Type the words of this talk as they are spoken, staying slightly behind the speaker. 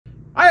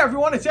Hi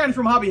everyone, it's Andy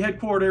from Hobby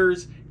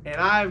Headquarters, and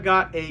I've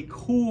got a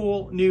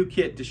cool new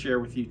kit to share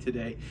with you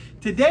today.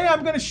 Today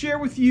I'm going to share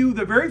with you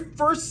the very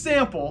first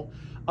sample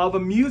of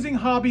Amusing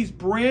Hobby's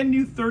brand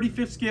new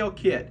 35th scale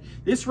kit.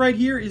 This right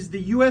here is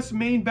the US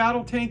main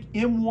battle tank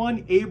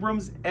M1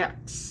 Abrams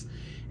X.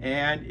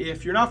 And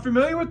if you're not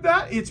familiar with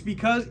that, it's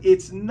because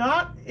it's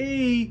not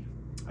a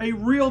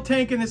real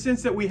tank in the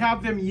sense that we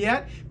have them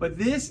yet, but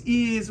this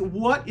is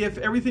what, if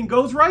everything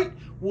goes right,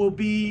 will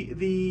be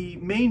the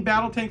main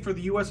battle tank for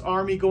the US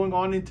Army going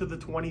on into the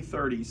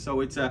 2030s.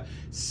 So it's a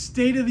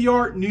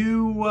state-of-the-art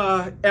new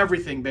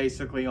everything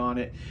basically on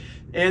it.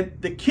 And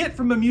the kit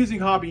from Amusing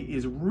Hobby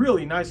is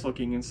really nice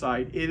looking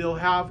inside. It'll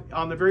have,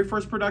 on the very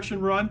first production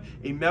run,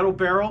 a metal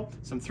barrel,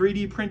 some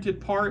 3D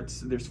printed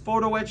parts, there's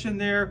photo etch in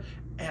there,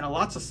 and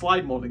lots of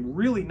slide molding.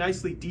 Really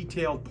nicely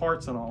detailed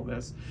parts on all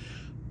this.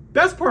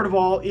 Best part of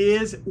all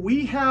is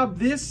we have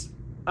this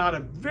at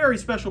a very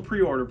special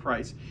pre-order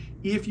price.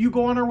 If you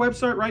go on our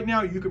website right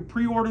now, you can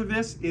pre-order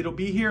this. It'll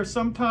be here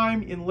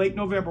sometime in late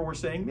November, we're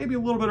saying, maybe a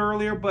little bit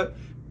earlier, but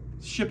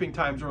shipping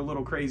times are a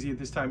little crazy at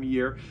this time of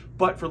year.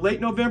 But for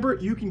late November,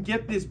 you can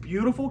get this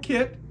beautiful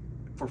kit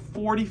for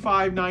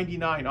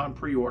 $45.99 on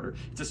pre-order.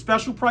 It's a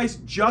special price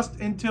just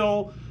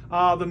until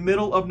the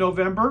middle of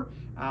November,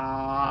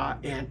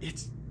 and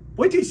it's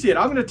wait till you see it.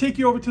 I'm going to take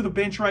you over to the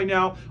bench right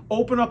now,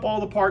 open up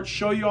all the parts,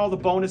 show you all the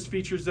bonus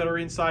features that are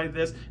inside of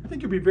this. I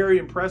think you'll be very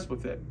impressed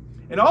with it.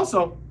 And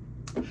also,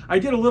 I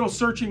did a little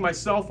searching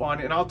myself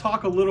on it, and I'll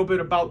talk a little bit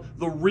about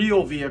the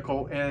real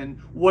vehicle and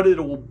what it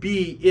will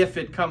be if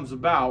it comes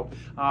about.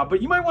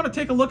 But you might want to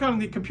take a look on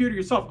the computer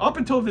yourself. Up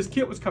until this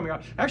kit was coming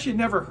out, I actually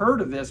never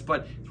heard of this,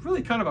 but it's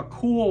really kind of a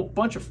cool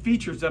bunch of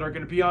features that are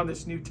going to be on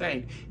this new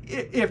tank,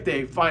 if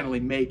they finally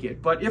make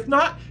it. But if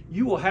not,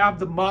 you will have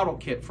the model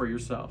kit for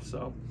yourself.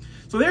 So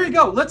there you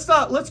go. Let's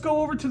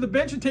go over to the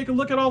bench and take a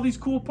look at all these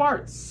cool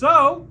parts.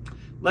 So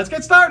let's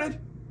get started.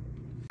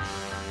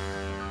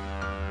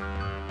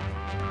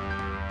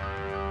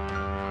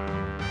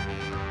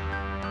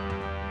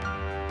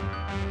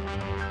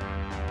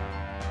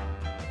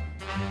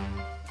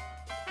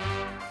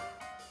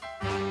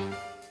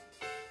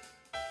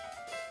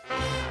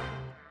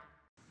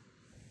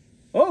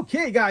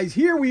 Okay guys,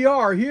 here we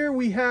are. Here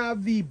we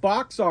have the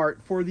box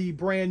art for the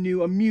brand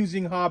new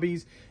Amusing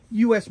Hobbies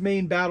US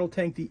main battle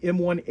tank, the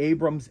M1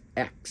 Abrams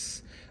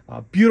X.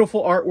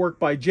 Beautiful artwork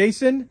by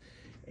Jason.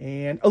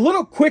 And a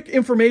little quick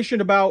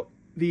information about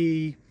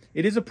it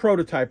is a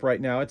prototype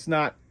right now. It's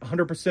not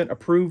 100%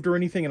 approved or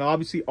anything, and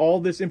obviously all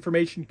this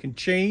information can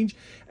change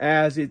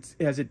as it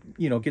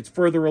gets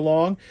further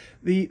along.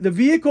 The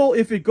vehicle,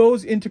 if it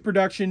goes into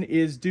production,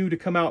 is due to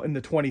come out in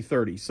the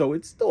 2030s, so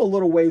it's still a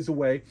little ways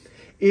away.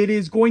 It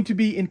is going to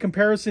be, in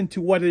comparison to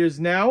what it is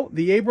now,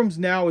 the Abrams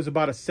now is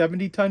about a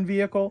 70-ton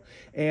vehicle,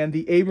 and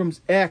the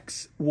Abrams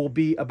X will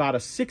be about a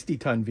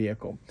 60-ton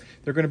vehicle.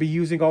 They're going to be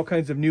using all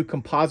kinds of new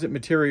composite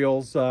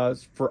materials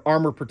for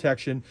armor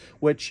protection,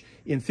 which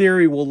in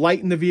theory will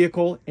lighten the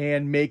vehicle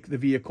and make the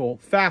vehicle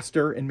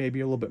faster and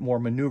maybe a little bit more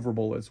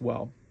maneuverable as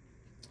well.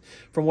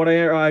 From what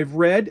I've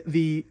read,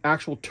 the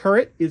actual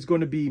turret is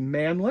going to be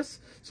manless,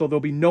 so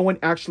there'll be no one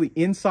actually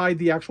inside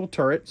the actual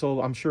turret.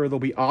 So I'm sure there'll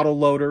be auto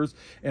loaders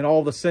and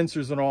all the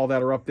sensors and all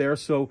that are up there.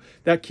 So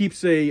that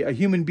keeps a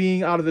human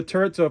being out of the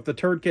turret. So if the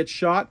turret gets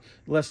shot,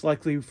 less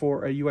likely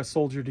for a U.S.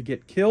 soldier to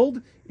get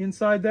killed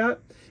inside that.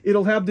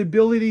 It'll have the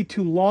ability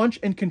to launch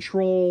and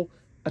control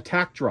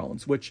attack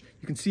drones, which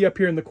you can see up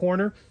here in the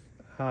corner.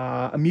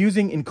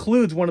 Amusing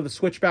includes one of the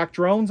switchback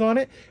drones on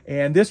it,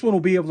 and this one will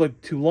be able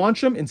to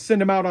launch them and send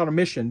them out on a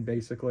mission,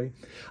 basically.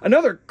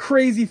 Another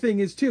crazy thing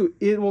is, too,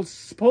 it will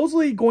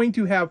supposedly going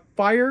to have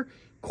fire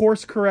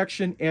course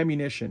correction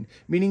ammunition,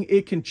 meaning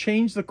it can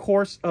change the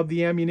course of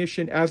the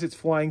ammunition as it's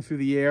flying through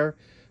the air.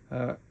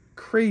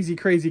 Crazy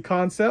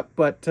concept,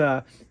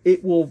 but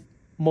it will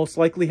most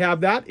likely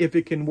have that if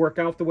it can work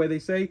out the way they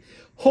say.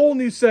 Whole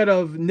new set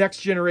of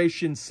next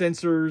generation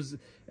sensors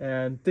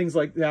and things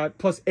like that,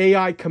 plus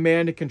AI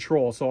command and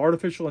control. So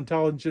artificial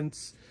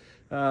intelligence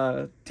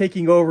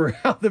taking over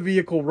how the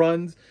vehicle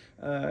runs.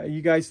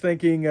 You guys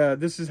thinking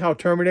this is how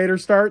Terminator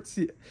starts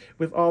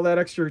with all that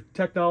extra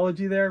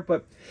technology there?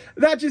 But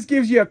that just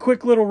gives you a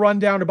quick little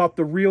rundown about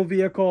the real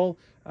vehicle.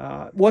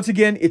 Once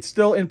again, it's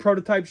still in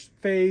prototype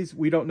phase.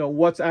 We don't know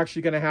what's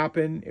actually going to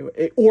happen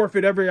or if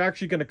it ever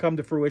actually going to come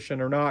to fruition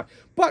or not.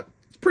 But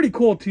it's pretty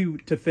cool to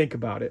think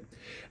about it.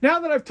 Now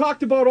that I've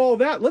talked about all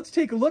that, let's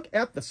take a look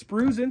at the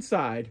sprues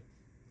inside.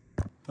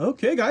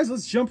 Okay, guys,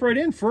 let's jump right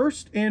in.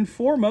 First and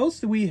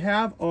foremost, we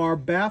have our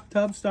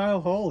bathtub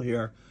style hull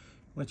here.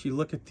 Let you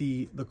look at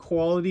the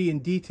quality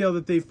and detail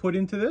that they've put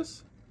into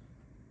this.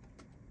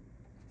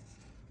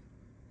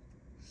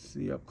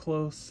 See up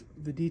close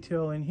the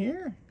detail in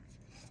here.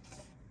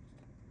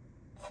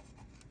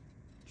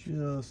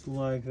 Just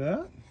like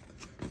that.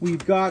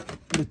 We've got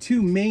the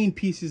two main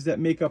pieces that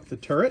make up the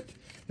turret.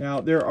 Now,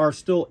 there are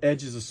still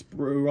edges of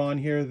sprue on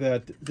here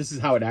that this is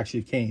how it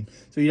actually came.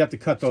 So you'd have to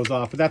cut those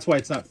off, but that's why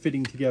it's not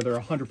fitting together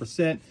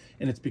 100%,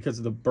 and it's because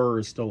of the burr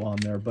is still on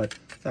there. But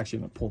it's actually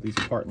going to pull these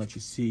apart and let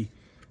you see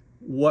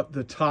what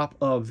the top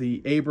of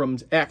the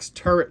Abrams X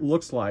turret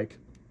looks like.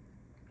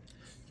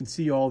 You can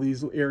see all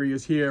these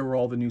areas here where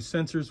all the new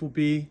sensors will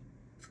be.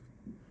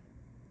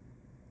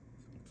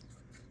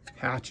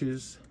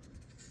 Hatches.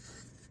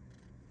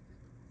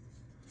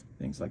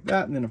 Things like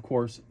that. And then, of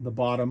course, the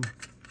bottom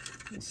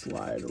will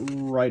slide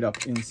right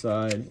up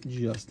inside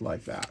just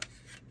like that.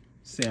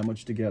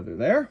 Sandwiched together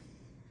there.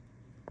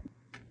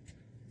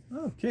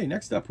 Okay,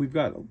 next up, we've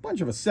got a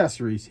bunch of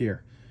accessories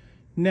here.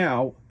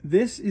 Now,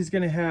 this is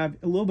going to have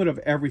a little bit of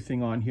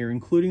everything on here,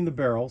 including the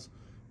barrels,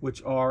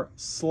 which are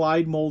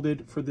slide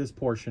molded for this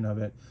portion of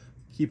it.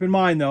 Keep in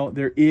mind, though,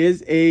 there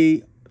is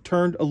a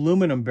turned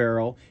aluminum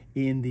barrel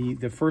in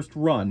the first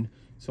run.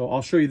 So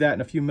I'll show you that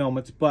in a few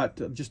moments,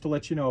 but just to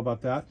let you know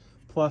about that.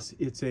 Plus,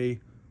 it's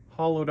a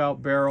hollowed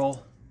out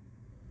barrel.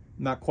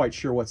 I'm not quite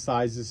sure what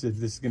size this is. If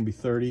this is going to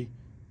be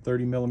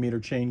 30 millimeter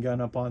chain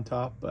gun up on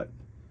top, but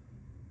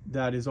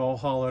that is all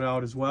hollowed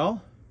out as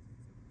well.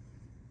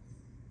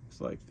 Looks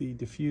like the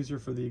diffuser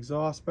for the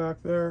exhaust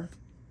back there.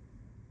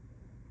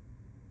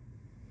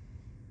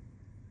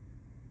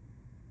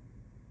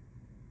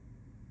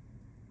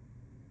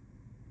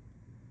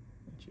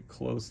 Let you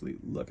closely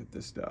look at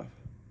this stuff.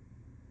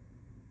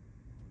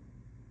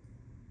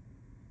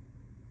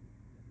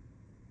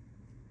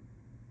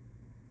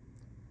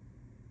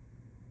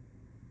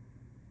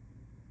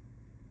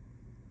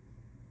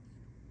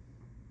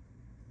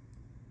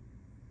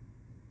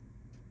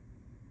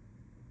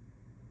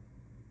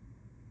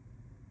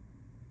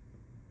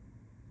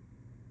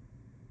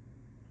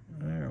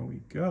 There we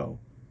go.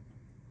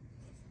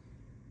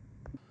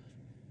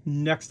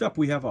 Next up,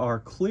 we have our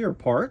clear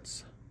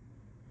parts.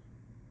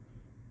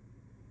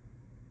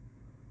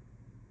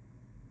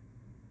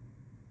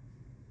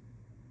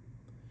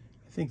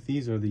 I think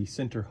these are the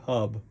center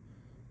hub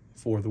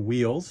for the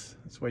wheels.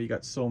 That's why you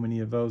got so many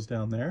of those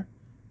down there.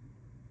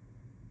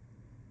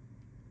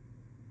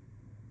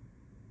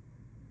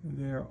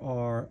 There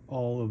are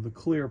all of the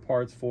clear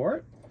parts for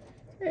it.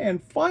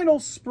 And final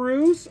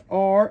sprues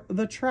are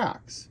the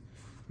tracks.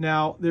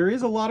 Now, there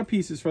is a lot of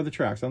pieces for the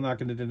tracks. I'm not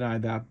going to deny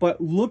that.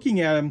 But looking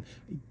at them,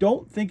 I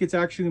don't think it's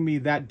actually going to be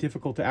that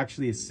difficult to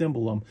actually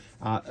assemble them.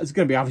 It's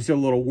going to be obviously a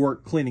little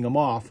work cleaning them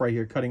off right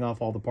here, cutting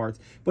off all the parts.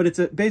 But it's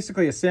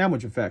basically a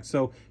sandwich effect.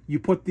 So you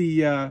put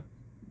the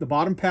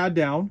bottom pad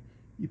down.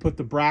 You put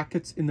the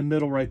brackets in the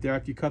middle right there.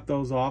 After you cut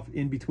those off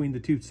in between the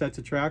two sets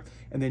of tracks.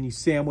 And then you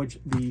sandwich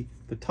the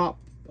top.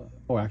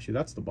 Oh, actually,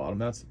 that's the bottom.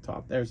 That's the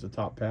top. There's the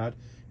top pad.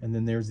 And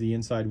then there's the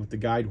inside with the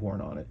guide horn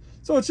on it.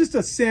 So it's just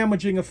a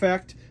sandwiching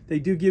effect. They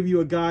do give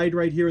you a guide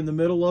right here in the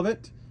middle of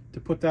it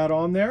to put that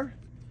on there.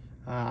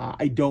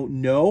 I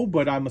don't know,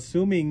 but I'm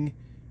assuming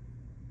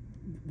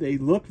they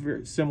look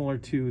very similar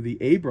to the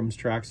Abrams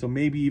tracks. So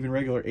maybe even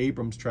regular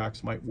Abrams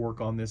tracks might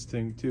work on this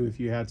thing too if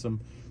you had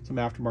some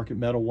aftermarket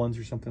metal ones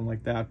or something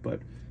like that.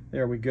 But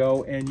there we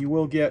go. And you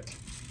will get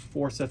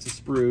 4 sets of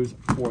sprues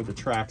for the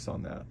tracks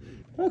on that.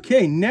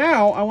 Okay,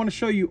 now I want to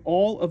show you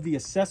all of the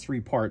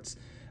accessory parts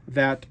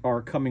that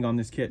are coming on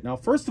this kit. Now,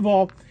 first of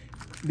all,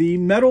 the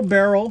metal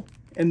barrel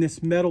and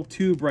this metal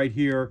tube right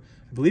here,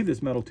 I believe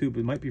this metal tube,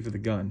 it might be for the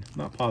gun. I'm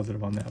not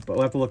positive on that, but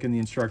we'll have to look in the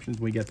instructions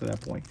when we get to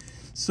that point.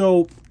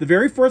 So the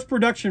very first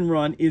production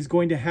run is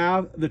going to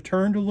have the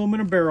turned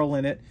aluminum barrel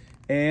in it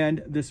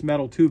and this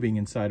metal tubing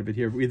inside of it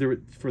here,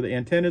 either for the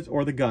antennas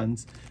or the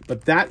guns,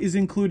 but that is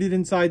included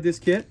inside this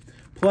kit.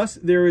 Plus,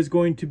 there is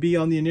going to be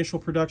on the initial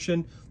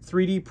production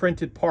 3D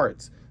printed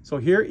parts. So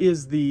here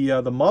is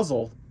the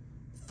muzzle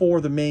for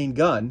the main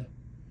gun,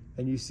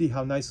 and you see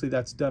how nicely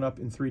that's done up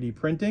in 3D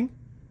printing.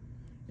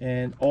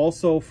 And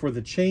also for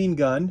the chain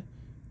gun,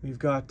 we've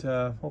got,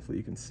 hopefully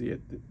you can see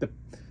it,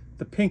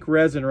 the pink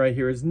resin right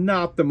here is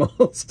not the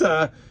most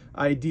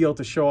ideal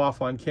to show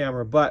off on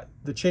camera, but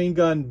the chain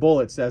gun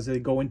bullets as they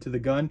go into the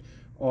gun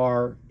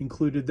are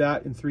included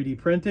that in 3D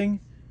printing.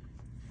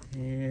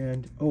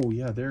 And oh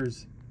yeah,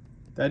 there's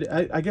that.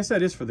 I guess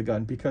that is for the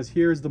gun, because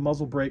here's the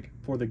muzzle brake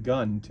for the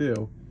gun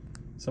too.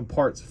 Some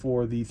parts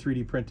for the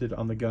 3D printed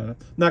on the gun. I'm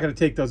not going to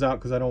take those out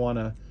because I don't want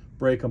to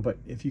break them, but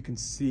if you can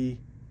see,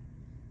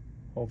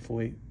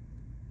 hopefully,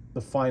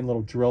 the fine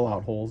little drill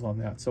out holes on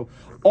that. So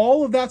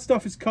all of that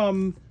stuff has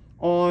come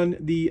on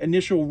the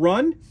initial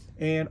run,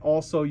 and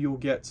also you'll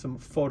get some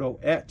photo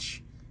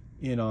etch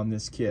in on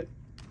this kit.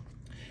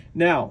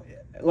 Now,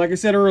 like I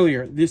said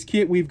earlier, this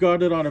kit, we've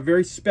got it on a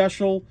very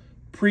special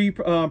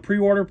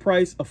pre-order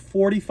price of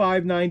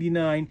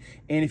 $45.99,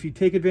 and if you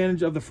take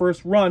advantage of the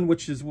first run,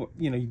 which is,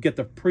 you know, you get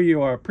the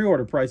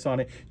pre-order price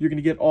on it, you're going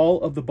to get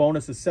all of the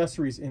bonus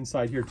accessories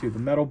inside here too. The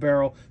metal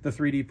barrel, the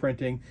 3D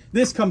printing.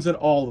 This comes in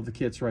all of the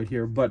kits right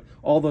here, but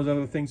all those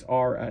other things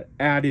are an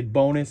added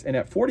bonus, and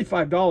at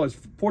 $45,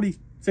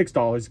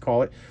 $46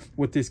 call it,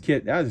 with this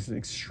kit, that is an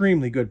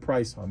extremely good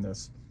price on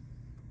this.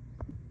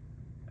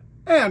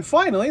 And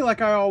finally,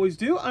 like I always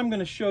do, I'm going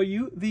to show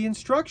you the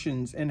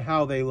instructions and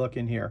how they look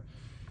in here.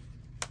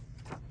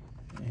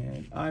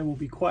 And I will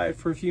be quiet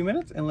for a few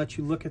minutes and let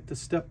you look at the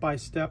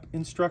step-by-step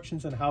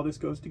instructions on how this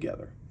goes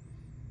together.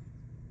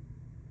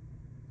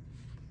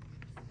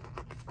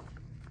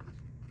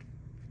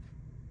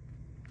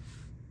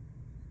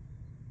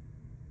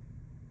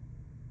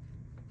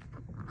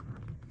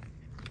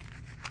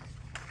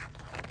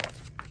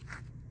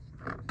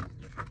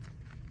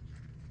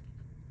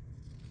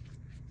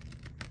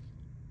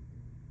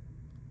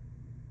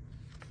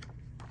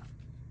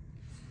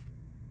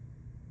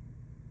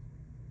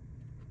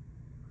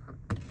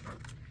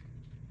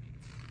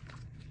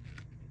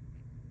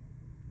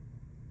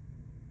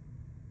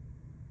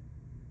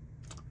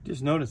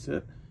 just noticed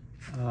it.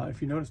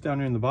 If you notice down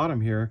here in the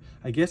bottom here,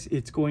 I guess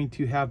it's going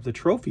to have the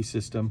trophy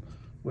system,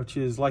 which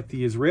is like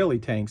the Israeli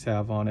tanks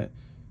have on it.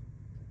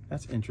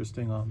 That's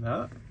interesting on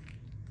that.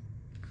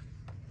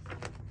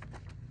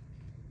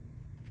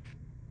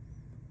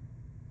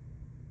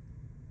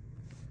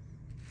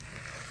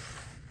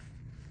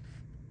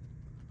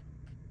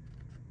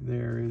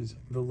 There is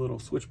the little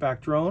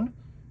switchback drone.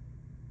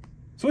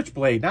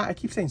 Switchblade, I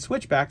keep saying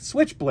switchback,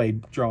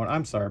 switchblade drone.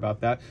 I'm sorry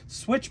about that.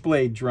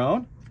 Switchblade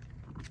drone.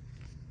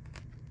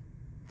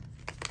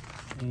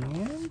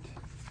 And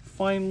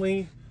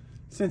finally,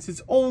 since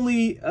it's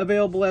only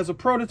available as a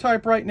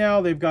prototype right now,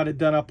 they've got it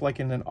done up like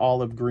in an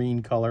olive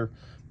green color,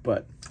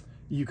 but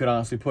you could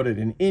honestly put it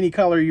in any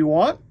color you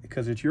want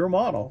because it's your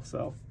model.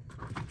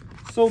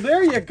 So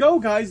there you go,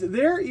 guys.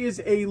 There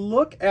is a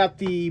look at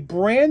the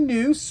brand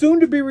new, soon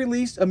to be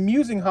released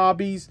Amusing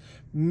Hobbies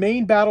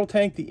main battle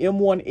tank, the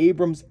M1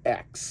 Abrams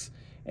X.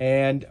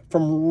 And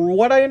from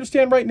what I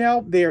understand right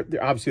now, they're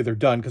obviously they're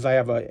done because I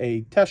have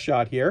a test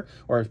shot here,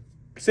 or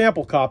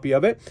sample copy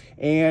of it,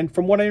 and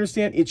from what I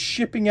understand, it's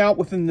shipping out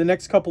within the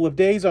next couple of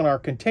days on our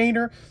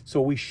container,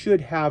 so we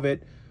should have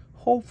it,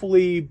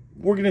 hopefully,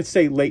 we're going to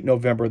say late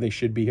November they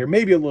should be here,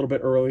 maybe a little bit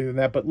earlier than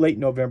that, but late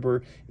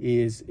November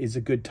is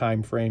a good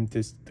time frame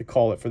to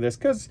call it for this,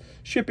 because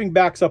shipping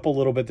backs up a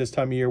little bit this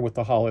time of year with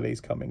the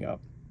holidays coming up.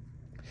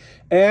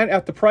 And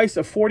at the price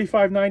of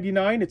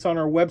 $45.99, it's on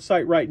our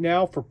website right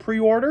now for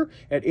pre-order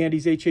at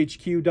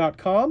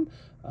andyshhq.com.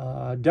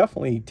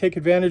 Definitely take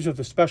advantage of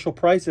the special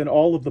price and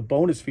all of the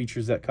bonus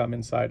features that come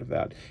inside of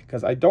that,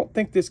 because I don't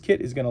think this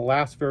kit is going to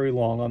last very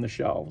long on the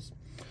shelves.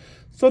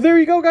 So there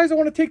you go, guys. I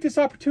want to take this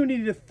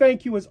opportunity to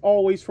thank you as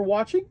always for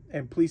watching,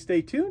 and please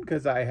stay tuned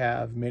because I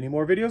have many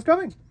more videos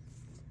coming.